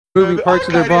moving parts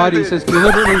of their bodies, has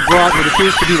deliberately brought what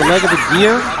appears to be the leg of a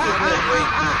deer.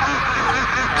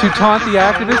 To taunt the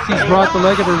activists, he's brought the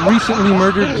leg of a recently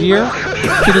murdered deer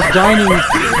to this dining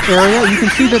area. You can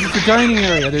see that it's a dining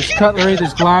area. There's cutlery,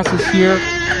 there's glasses here.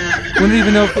 We don't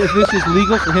even know if this is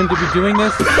legal for him to be doing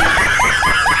this.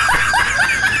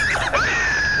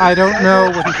 I don't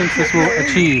know what he thinks this will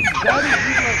achieve.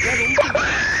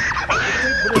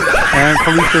 And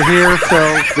police are here, so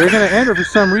they're going to enter for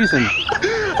some reason.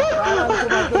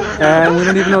 And we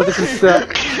don't even know if this is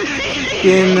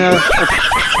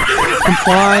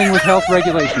complying with health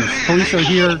regulations. Police are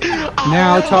here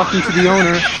now talking to the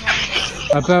owner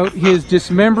about his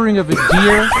dismembering of a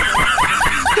deer